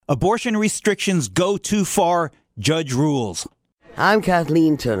Abortion restrictions go too far, judge rules. I'm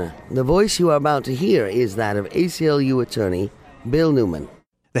Kathleen Turner. The voice you are about to hear is that of ACLU attorney Bill Newman.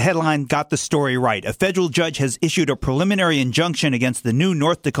 The headline got the story right. A federal judge has issued a preliminary injunction against the new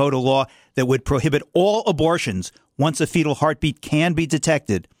North Dakota law that would prohibit all abortions once a fetal heartbeat can be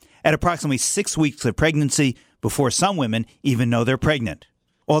detected at approximately 6 weeks of pregnancy before some women even know they're pregnant.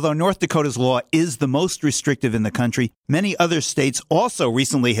 Although North Dakota's law is the most restrictive in the country, many other states also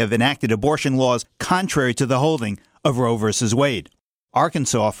recently have enacted abortion laws contrary to the holding of Roe v. Wade.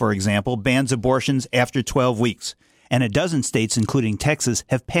 Arkansas, for example, bans abortions after 12 weeks. And a dozen states, including Texas,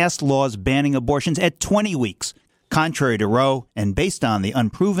 have passed laws banning abortions at 20 weeks. Contrary to Roe, and based on the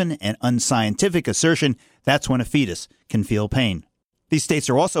unproven and unscientific assertion, that's when a fetus can feel pain. These states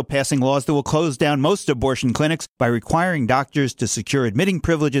are also passing laws that will close down most abortion clinics by requiring doctors to secure admitting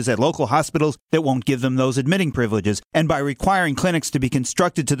privileges at local hospitals that won't give them those admitting privileges, and by requiring clinics to be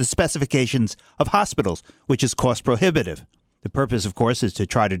constructed to the specifications of hospitals, which is cost prohibitive. The purpose, of course, is to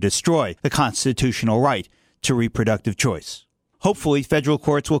try to destroy the constitutional right to reproductive choice. Hopefully, federal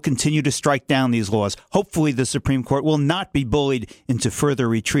courts will continue to strike down these laws. Hopefully, the Supreme Court will not be bullied into further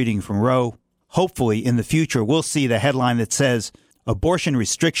retreating from Roe. Hopefully, in the future, we'll see the headline that says, "Abortion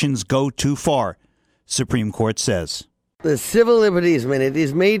restrictions go too far," Supreme Court says. The Civil Liberties Minute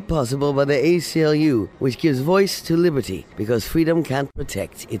is made possible by the ACLU, which gives voice to liberty because freedom can't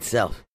protect itself.